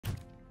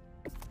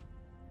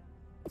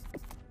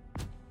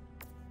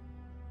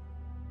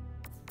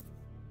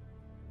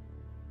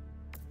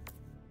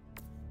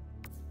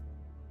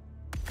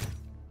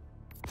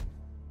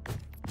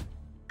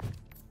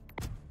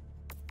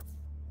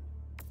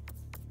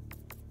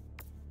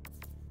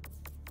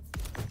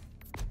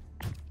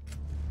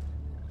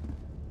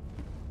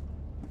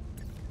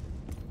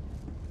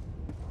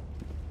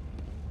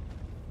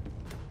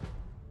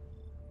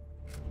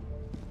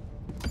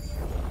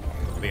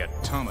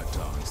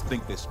automatons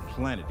think this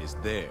planet is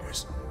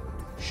theirs.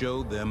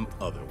 Show them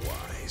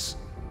otherwise.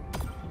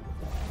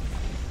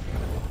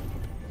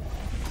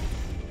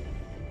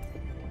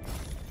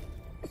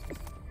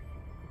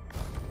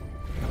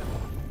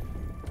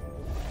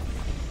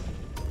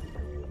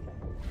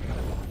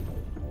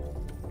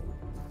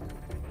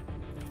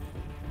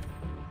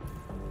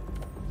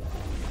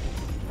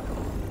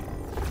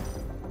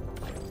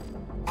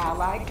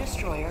 Allied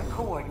destroyer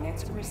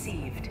coordinates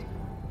received.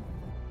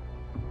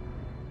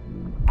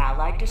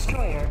 Allied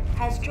destroyer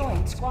has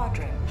joined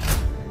squadron.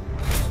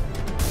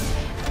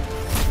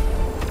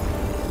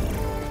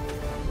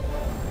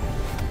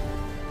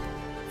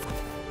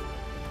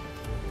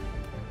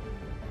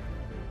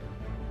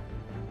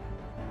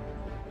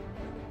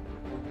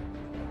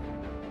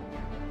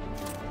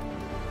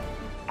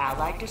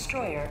 Allied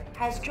destroyer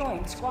has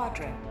joined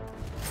squadron.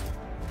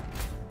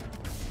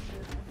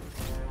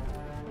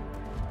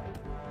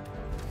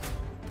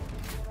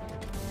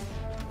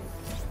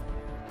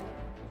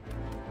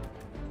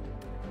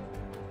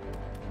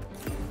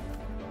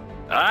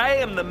 I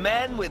am the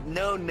man with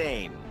no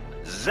name.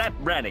 Zap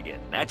Brannigan,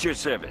 at your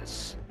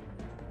service.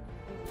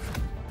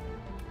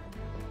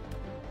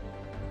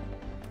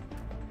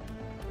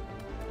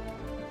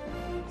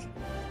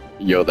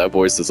 Yo, that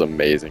voice is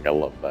amazing. I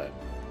love that.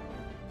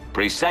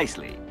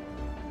 Precisely.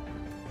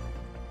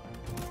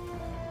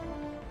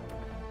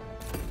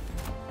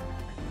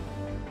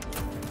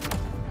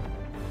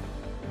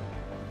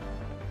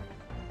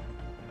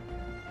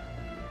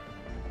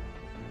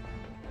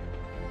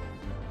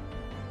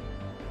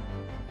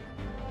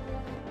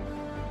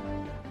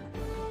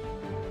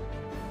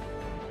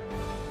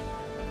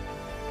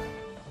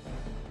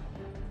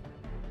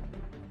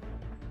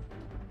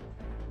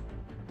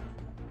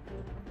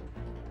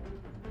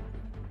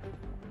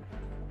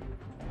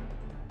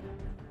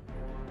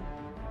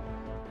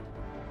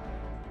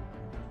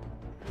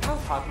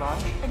 Pod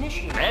launch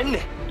initiated.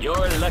 Men,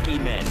 you're lucky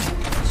men.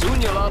 Soon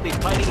you'll all be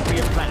fighting for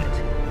your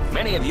planet.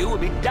 Many of you will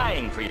be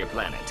dying for your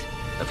planet.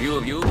 A few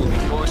of you will be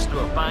forced through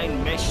a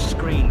fine mesh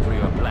screen for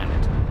your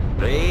planet.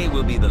 They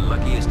will be the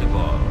luckiest of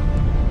all.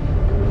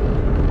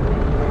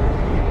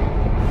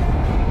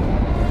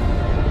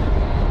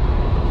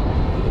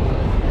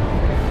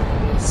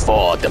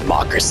 For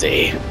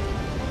democracy.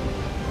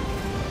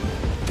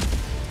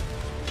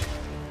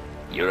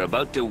 You're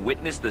about to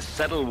witness the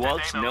subtle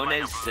waltz known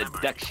as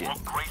seduction.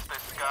 Grace the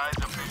skies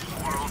of this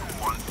world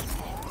once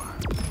more.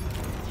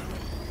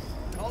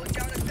 Calling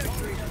down a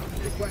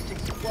sector. Requesting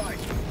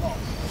supplies from Paul.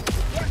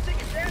 Requesting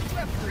advanced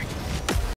weaponry.